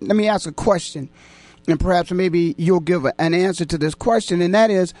let me ask a question. And perhaps maybe you'll give an answer to this question, and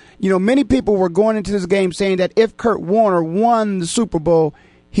that is, many people were going into this game saying that if Kurt Warner won the Super Bowl,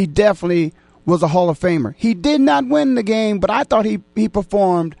 he definitely was a Hall of Famer. He did not win the game, but I thought he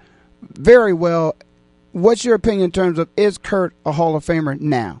performed very well. What's your opinion in terms of, is Kurt a Hall of Famer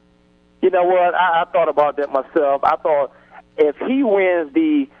now? You know what? I thought about that myself. I thought if he wins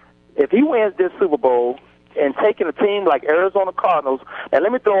this Super Bowl and taking a team like Arizona Cardinals, and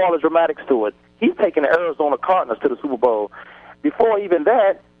let me throw all the dramatics to it, he's taking the Arizona Cardinals to the Super Bowl. Before even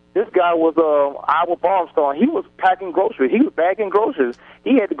that, this guy was Iowa Barnstorm. He was packing groceries. He was bagging groceries.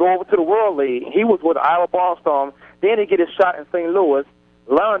 He had to go over to the World League. He was with Iowa Barnstorm. Then he get his shot in St. Louis,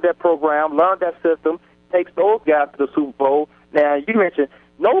 learned that program, learned that system, takes those guys to the Super Bowl. Now, you mentioned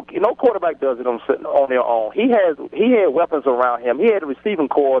no quarterback does it on their own. He had weapons around him. He had a receiving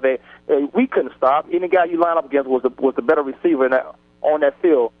core that we couldn't stop. Any guy you line up against was the better receiver on that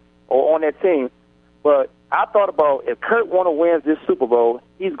field or on that team. But I thought about, if Kurt Warner wins this Super Bowl,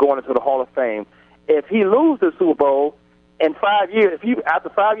 he's going into the Hall of Fame. If he loses the Super Bowl in 5 years, after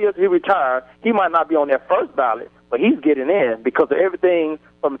 5 years he retired, he might not be on that first ballot, but he's getting in because of everything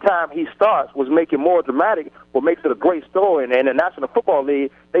from the time he starts was making more dramatic, what makes it a great story. And in the National Football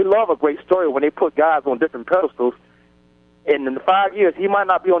League, they love a great story when they put guys on different pedestals. And in the 5 years, he might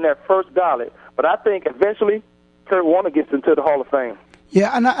not be on that first ballot, but I think eventually Kurt Warner gets into the Hall of Fame.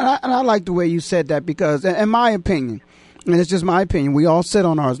 Yeah, and I like the way you said that because, in my opinion, and it's just my opinion, we all sit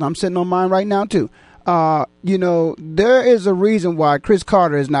on ours, and I'm sitting on mine right now too. There is a reason why Chris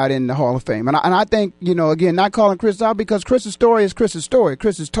Carter is not in the Hall of Fame. And I think, again, not calling Chris out because Chris's story is Chris's story.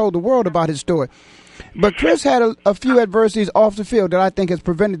 Chris has told the world about his story. But Chris had a few adversities off the field that I think has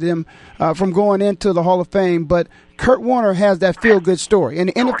prevented him from going into the Hall of Fame. But Kurt Warner has that feel-good story. And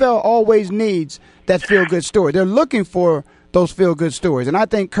the NFL always needs that feel-good story. They're looking for those feel-good stories. And I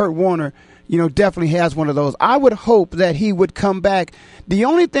think Kurt Warner, definitely has one of those. I would hope that he would come back. The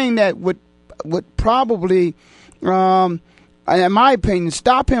only thing that would probably, in my opinion,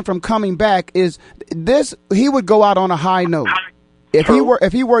 stop him from coming back is this: he would go out on a high note. If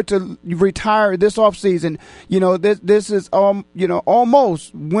he were to retire this offseason, this is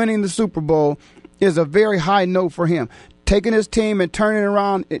almost winning the Super Bowl is a very high note for him. Taking his team and turning it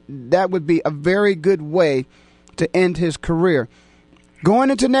around, that would be a very good way to end his career.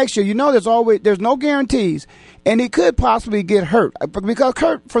 Going into next year, there's no guarantees, and he could possibly get hurt because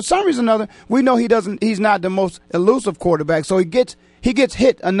Kurt, for some reason or another, we know he's not the most elusive quarterback, so he gets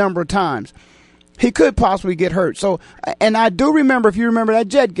hit a number of times. He could possibly get hurt. So, and I do remember, if you remember that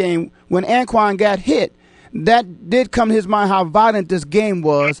Jet game when Anquan got hit, that did come to his mind how violent this game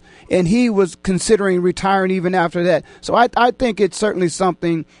was, and he was considering retiring even after that. So I think it's certainly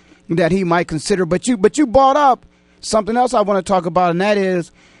something that he might consider. But you brought up something else I want to talk about, and that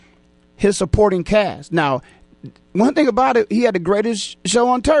is his supporting cast. Now, one thing about it, he had the greatest show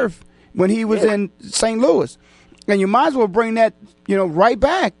on turf when he was in St. Louis. And you might as well bring that, right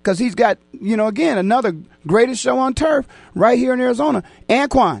back because he's got, again, another greatest show on turf right here in Arizona.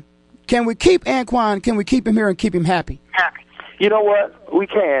 Anquan. Can we keep Anquan? Can we keep him here and keep him happy? You know what? We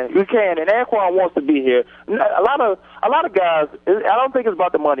can, and Anquan wants to be here. A lot of guys. I don't think it's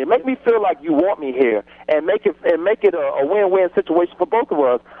about the money. Make me feel like you want me here, and make it a win-win situation for both of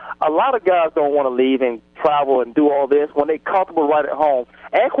us. A lot of guys don't want to leave and travel and do all this when they're comfortable right at home.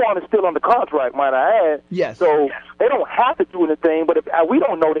 Anquan is still under contract, might I add. Yes. So they don't have to do anything, but we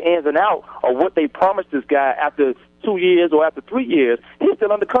don't know the ins and outs of what they promised this guy after 2 years or after 3 years. He's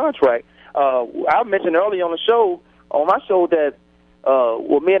still under contract. I mentioned earlier on my show that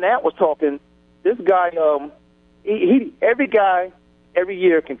when me and Ant was talking, this guy, every guy every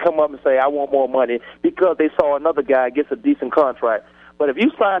year can come up and say, I want more money because they saw another guy gets a decent contract. But if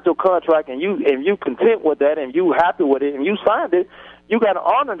you signed your contract and you content with that and you happy with it and you signed it, you got to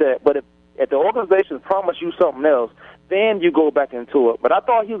honor that. But if the organization promised you something else, then you go back into it. But I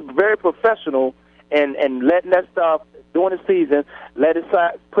thought he was very professional and letting that stuff during the season,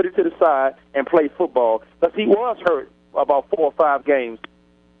 put it to the side and play football. Because he was hurt about 4 or 5 games.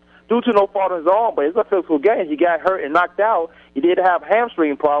 Due to no fault of his own, but it's a physical game. He got hurt and knocked out. He did have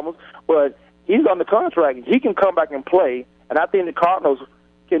hamstring problems, but he's under contract. He can come back and play, and I think the Cardinals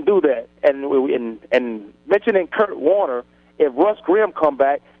can do that. And mentioning Kurt Warner, if Russ Grimm come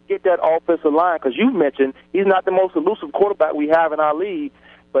back, get that offensive line, because you mentioned he's not the most elusive quarterback we have in our league,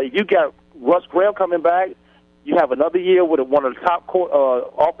 but if you got Russ Grimm coming back, you have another year with one of the top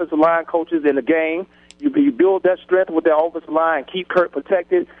offensive line coaches in the game. You build that strength with that offensive line, keep Kurt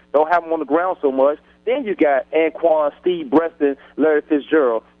protected, don't have him on the ground so much. Then you got Anquan, Steve Breston, Larry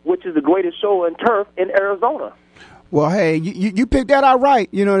Fitzgerald, which is the greatest show in turf in Arizona. Well, hey, you picked that out right.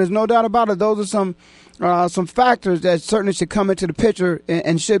 There's no doubt about it. Those are some factors that certainly should come into the picture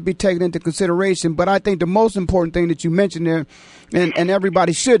and should be taken into consideration. But I think the most important thing that you mentioned there, and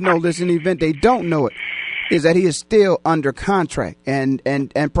everybody should know this in the event they don't know it, is that he is still under contract. And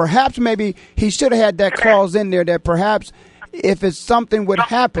perhaps maybe he should have had that clause in there that perhaps if it's something would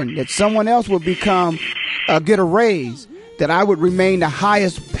happen, that someone else would get a raise, that I would remain the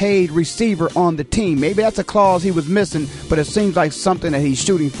highest paid receiver on the team. Maybe that's a clause he was missing, but it seems like something that he's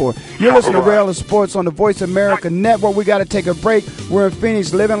shooting for. You're listening to Rail of Sports on the Voice America Network. We got to take a break. We're in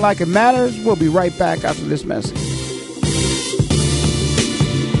Phoenix, living like it matters. We'll be right back after this message.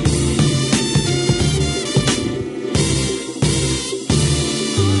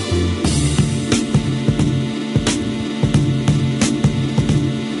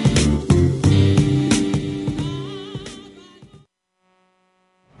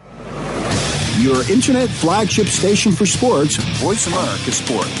 Your internet flagship station for sports, Voice America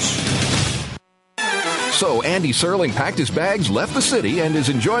Sports. So Andy Serling packed his bags, left the city, and is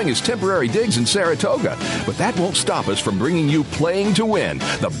enjoying his temporary digs in Saratoga. But that won't stop us from bringing you Playing to Win,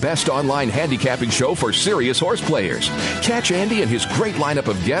 the best online handicapping show for serious horse players. Catch Andy and his great lineup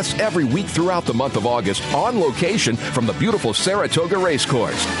of guests every week throughout the month of August on location from the beautiful Saratoga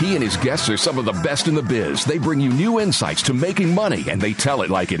Racecourse. He and his guests are some of the best in the biz. They bring you new insights to making money, and they tell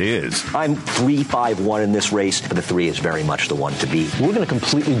it like it is. I'm 3-5-1 in this race, but the 3 is very much the one to beat. We're going to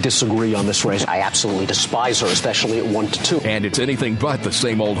completely disagree on this race. I absolutely despise her, especially at 1-2. And it's anything but the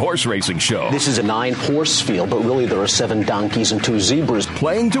same old horse racing show. This is a 9-horse field, but really there are 7 donkeys and 2 zebras.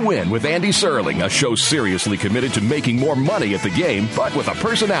 Playing to Win with Andy Serling, a show seriously committed to making more money at the game, but with a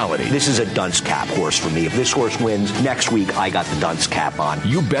personality. This is a dunce cap horse for me. If this horse wins, next week I got the dunce cap on.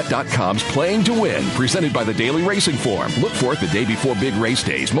 YouBet.com's Playing to Win, presented by the Daily Racing Form. Look for it the day before big race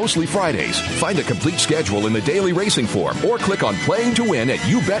days, mostly Fridays. Find a complete schedule in the Daily Racing Form or click on Playing to Win at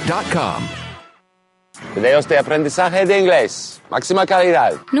YouBet.com. Videos de aprendizaje de inglés. Máxima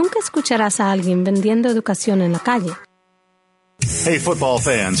calidad. Nunca escucharás a alguien vendiendo educación en la calle. Hey, football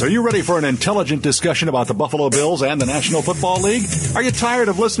fans, are you ready for an intelligent discussion about the Buffalo Bills and the National Football League? Are you tired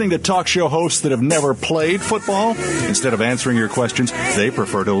of listening to talk show hosts that have never played football? Instead of answering your questions, they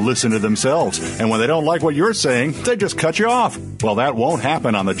prefer to listen to themselves. And when they don't like what you're saying, they just cut you off. Well, that won't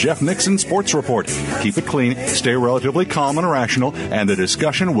happen on the Jeff Nixon Sports Report. Keep it clean, stay relatively calm and rational, and the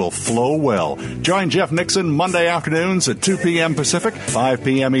discussion will flow well. Join Jeff Nixon Monday afternoons at 2 p.m. Pacific, 5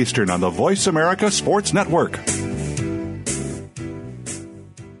 p.m. Eastern on the Voice America Sports Network.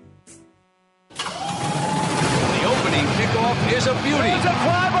 Is a beauty. It's a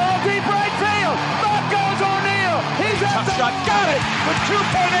fly ball deep right field. Back goes O'Neal. He's at the shot. Got it with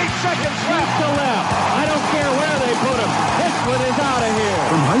 2.8 seconds left. To left. I don't care where they put him. This one is out of here.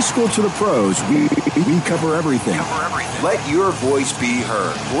 From high school to the pros, we cover everything. Let your voice be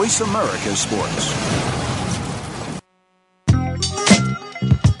heard. Voice America Sports.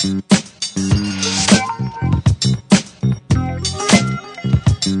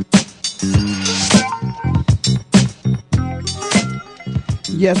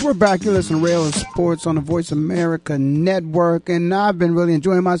 Yes, we're back. You're listening to Rail and Sports on the Voice America Network, and I've been really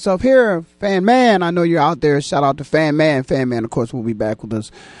enjoying myself here. Fan Man, I know you're out there. Shout out to Fan Man. Fan Man, of course, will be back with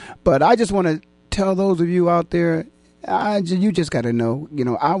us. But I just want to tell those of you out there, you just got to know,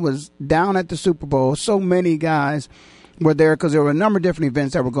 I was down at the Super Bowl. So many guys were there because there were a number of different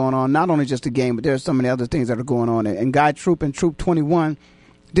events that were going on, not only just the game, but there's so many other things that are going on. And Guy Troop and Troop 21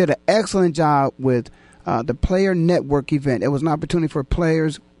 did an excellent job with the Player Network event. It was an opportunity for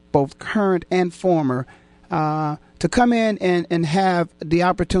players, both current and former, to come in and have the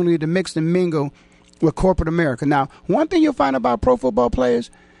opportunity to mix and mingle with corporate America. Now, one thing you'll find about pro football players,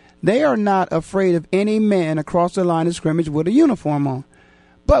 they are not afraid of any man across the line of scrimmage with a uniform on.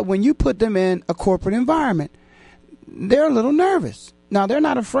 But when you put them in a corporate environment, they're a little nervous. Now, they're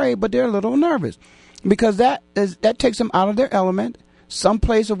not afraid, but they're a little nervous because that takes them out of their element, some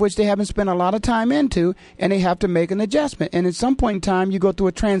place of which they haven't spent a lot of time into, and they have to make an adjustment. And at some point in time, you go through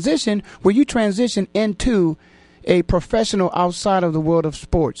a transition where you transition into a professional outside of the world of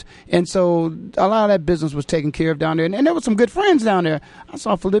sports. And so a lot of that business was taken care of down there. And there were some good friends down there. I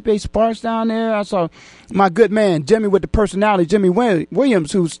saw Felipe Sparks down there. I saw my good man, Jimmy with the personality, Jimmy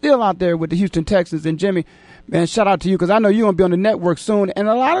Williams, who's still out there with the Houston Texans. And Jimmy, man, shout out to you because I know you're going to be on the network soon. And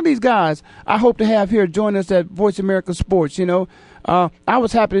a lot of these guys I hope to have here join us at Voice America Sports. I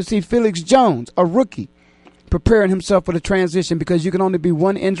was happy to see Felix Jones, a rookie, preparing himself for the transition because you can only be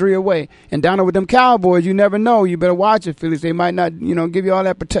one injury away. And down there with them Cowboys, you never know. You better watch it, Felix. They might not, give you all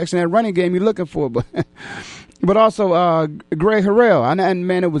that protection, that running game you're looking for. But also Greg Harrell. And,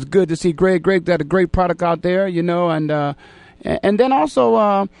 man, it was good to see Greg. Greg got a great product out there, and then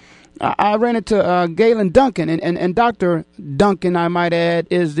also I ran into Galen Duncan. And Dr. Duncan, I might add,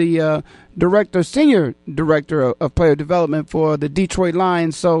 is the senior director of player development for the Detroit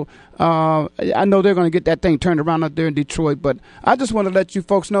Lions. So I know they're going to get that thing turned around up there in Detroit. But I just want to let you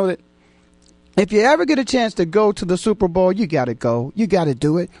folks know that if you ever get a chance to go to the Super Bowl, you got to go. You got to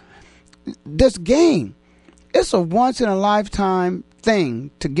do it. This game, it's a once-in-a-lifetime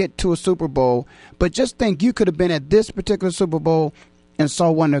thing to get to a Super Bowl. But just think you could have been at this particular Super Bowl and saw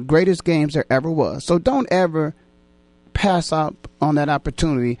one of the greatest games there ever was. So don't ever pass up on that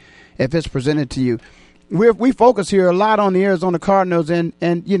opportunity if it's presented to you. We focus here a lot on the Arizona Cardinals, and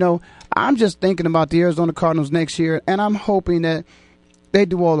I'm just thinking about the Arizona Cardinals next year, and I'm hoping that they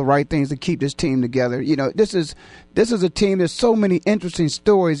do all the right things to keep this team together. This is a team. There's so many interesting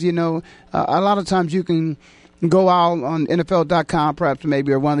stories. A lot of times you can go out on NFL.com, perhaps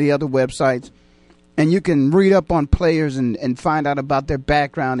maybe, or one of the other websites, and you can read up on players and find out about their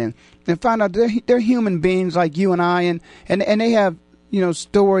background and find out they're human beings like you and I, and they have,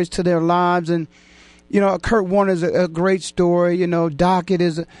 stories to their lives. And, Kurt Warner is a great story. Dockett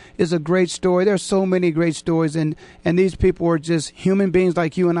is a great story. There's so many great stories, and these people are just human beings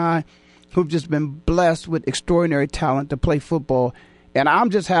like you and I who've just been blessed with extraordinary talent to play football. And I'm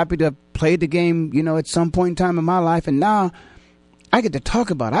just happy to play the game, at some point in time in my life. And now I get to talk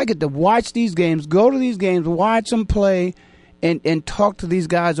about it. I get to watch these games, go to these games, watch them play, and talk to these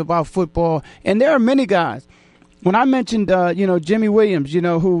guys about football. And there are many guys. When I mentioned, Jimmy Williams,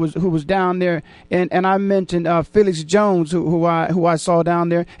 who was down there, and I mentioned Felix Jones, who I saw down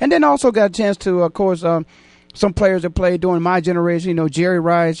there, and then also got a chance to, of course, some players that played during my generation, Jerry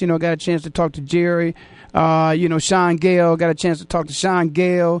Rice, got a chance to talk to Jerry, Sean Gale, got a chance to talk to Sean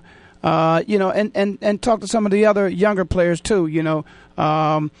Gale, and talk to some of the other younger players too,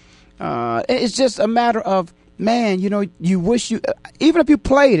 it's just a matter of, man, you wish even if you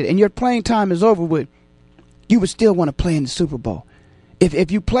played it and your playing time is over with, you would still want to play in the Super Bowl.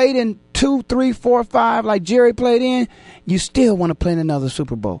 If you played in 2, 3, 4, 5 like Jerry played in, you still want to play in another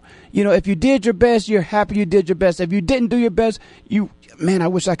Super Bowl. If you did your best, you're happy you did your best. If you didn't do your best, I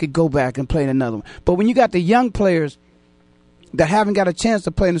wish I could go back and play in another one. But when you got the young players that haven't got a chance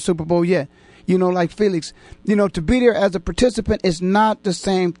to play in the Super Bowl yet, like Felix, to be there as a participant is not the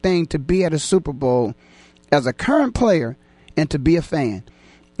same thing to be at a Super Bowl as a current player and to be a fan.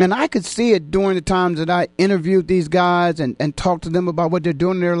 And I could see it during the times that I interviewed these guys and talked to them about what they're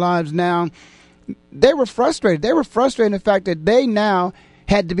doing in their lives now. They were frustrated. They were frustrated in the fact that they now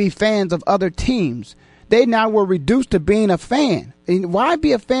had to be fans of other teams. They now were reduced to being a fan. And why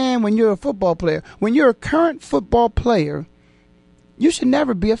be a fan when you're a football player? When you're a current football player, you should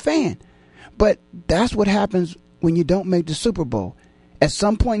never be a fan. But that's what happens when you don't make the Super Bowl. At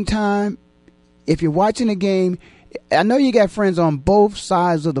some point in time, if you're watching a game, I know you got friends on both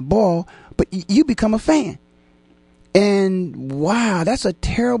sides of the ball, but you become a fan. And wow, that's a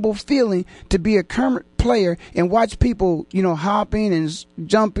terrible feeling to be a current player and watch people, hopping and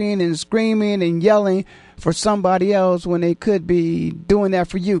jumping and screaming and yelling for somebody else when they could be doing that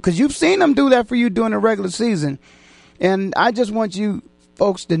for you. Because you've seen them do that for you during the regular season. And I just want you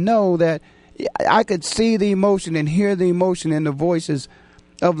folks to know that I could see the emotion and hear the emotion in the voices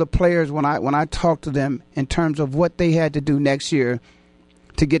of the players when I talk to them in terms of what they had to do next year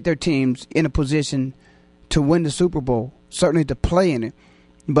to get their teams in a position to win the Super Bowl, certainly to play in it,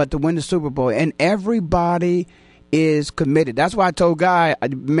 but to win the Super Bowl. And everybody is committed. That's why I told Guy,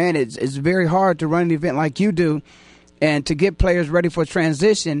 man, it's very hard to run an event like you do and to get players ready for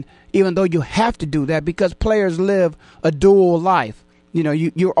transition, even though you have to do that because players live a dual life.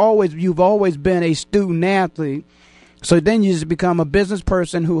 You've always been a student athlete. So then you just become a business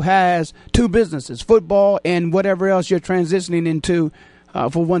person who has two businesses, football and whatever else you're transitioning into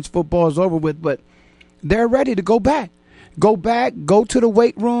for once football is over with. But they're ready to go back. Go to the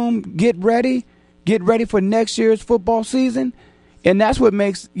weight room, get ready for next year's football season. And that's what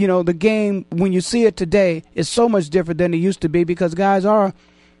makes, the game, when you see it today, is so much different than it used to be because guys are,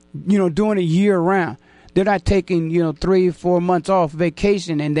 doing it year round. They're not taking, 3-4 months off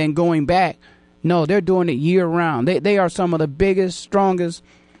vacation and then going back. No, they're doing it year round. They are some of the biggest, strongest,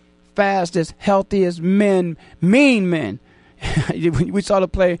 fastest, healthiest men, mean men. We saw the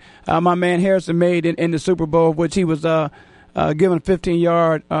play my man Harrison made in the Super Bowl, which he was given a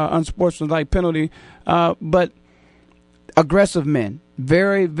 15-yard unsportsmanlike penalty. But aggressive men,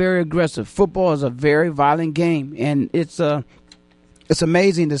 very, very aggressive. Football is a very violent game, and it's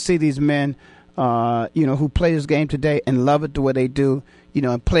amazing to see these men, who play this game today and love it the way they do.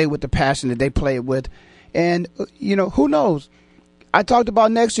 And play with the passion that they play with. And, who knows? I talked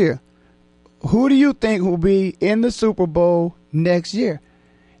about next year. Who do you think will be in the Super Bowl next year?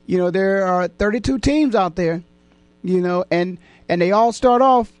 There are 32 teams out there, and they all start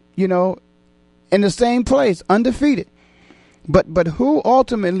off, in the same place, undefeated. But who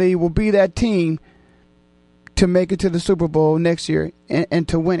ultimately will be that team to make it to the Super Bowl next year and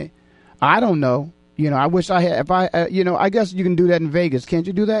to win it? I don't know. I wish I had, I guess you can do that in Vegas. Can't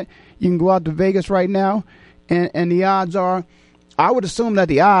you do that? You can go out to Vegas right now, and the odds are, I would assume that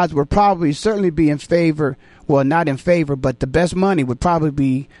the odds would certainly be in favor. Well, not in favor, but the best money would probably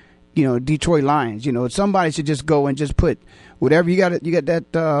be, Detroit Lions. Somebody should just go and just put whatever you got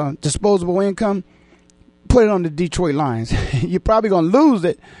that disposable income, put it on the Detroit Lions. You're probably going to lose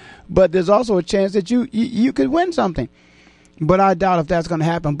it, but there's also a chance that you could win something. But I doubt if that's going to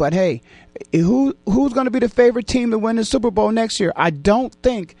happen. But, hey, who's going to be the favorite team to win the Super Bowl next year? I don't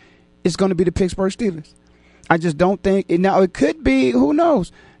think it's going to be the Pittsburgh Steelers. I just don't think. Now, it could be, who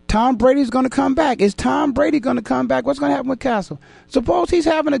knows, Tom Brady's going to come back. Is Tom Brady going to come back? What's going to happen with Castle? Suppose he's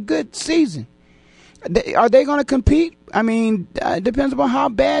having a good season. Are they going to compete? I mean, it depends upon how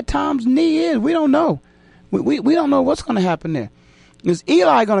bad Tom's knee is. We don't know. We don't know what's going to happen there. Is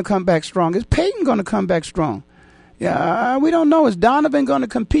Eli going to come back strong? Is Peyton going to come back strong? Yeah, we don't know. Is Donovan going to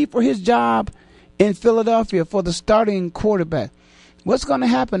compete for his job in Philadelphia for the starting quarterback? What's going to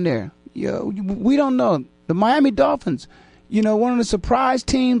happen there? We don't know. The Miami Dolphins, one of the surprise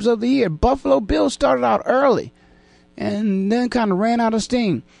teams of the year. Buffalo Bills started out early and then kind of ran out of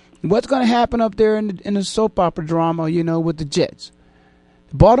steam. What's going to happen up there in the soap opera drama, with the Jets?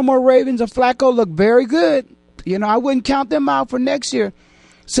 The Baltimore Ravens of Flacco look very good. I wouldn't count them out for next year.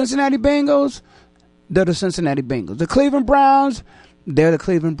 Cincinnati Bengals, they're the Cincinnati Bengals. The Cleveland Browns, they're the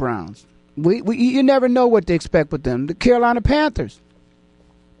Cleveland Browns. You never know what to expect with them. The Carolina Panthers,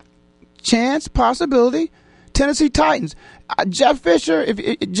 chance, possibility. Tennessee Titans, Jeff Fisher.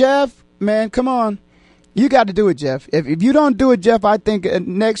 Jeff, man, come on. You got to do it, Jeff. If you don't do it, Jeff, I think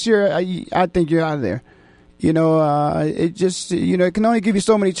next year, I think you're out of there. It just, it can only give you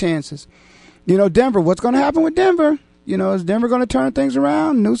so many chances. Denver, what's going to happen with Denver? Is Denver going to turn things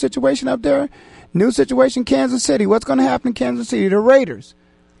around? New situation up there. New situation, Kansas City. What's going to happen in Kansas City? The Raiders.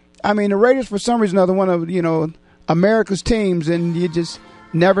 I mean, the Raiders, for some reason, are one of, America's teams, and you just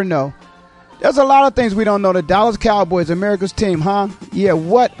never know. There's a lot of things we don't know. The Dallas Cowboys, America's team, huh? Yeah,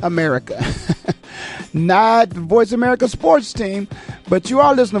 what America? Not the Voice America Sports team, but you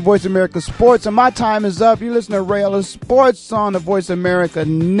are listening to Voice America Sports, and my time is up. You listen to Ray Ellis Sports on the Voice America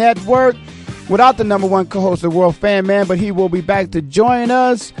Network without the number one co-host of the world, Fan Man, but he will be back to join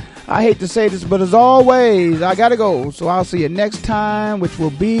us. I hate to say this, but as always, I got to go. So I'll see you next time, which will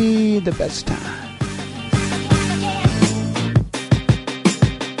be the best time.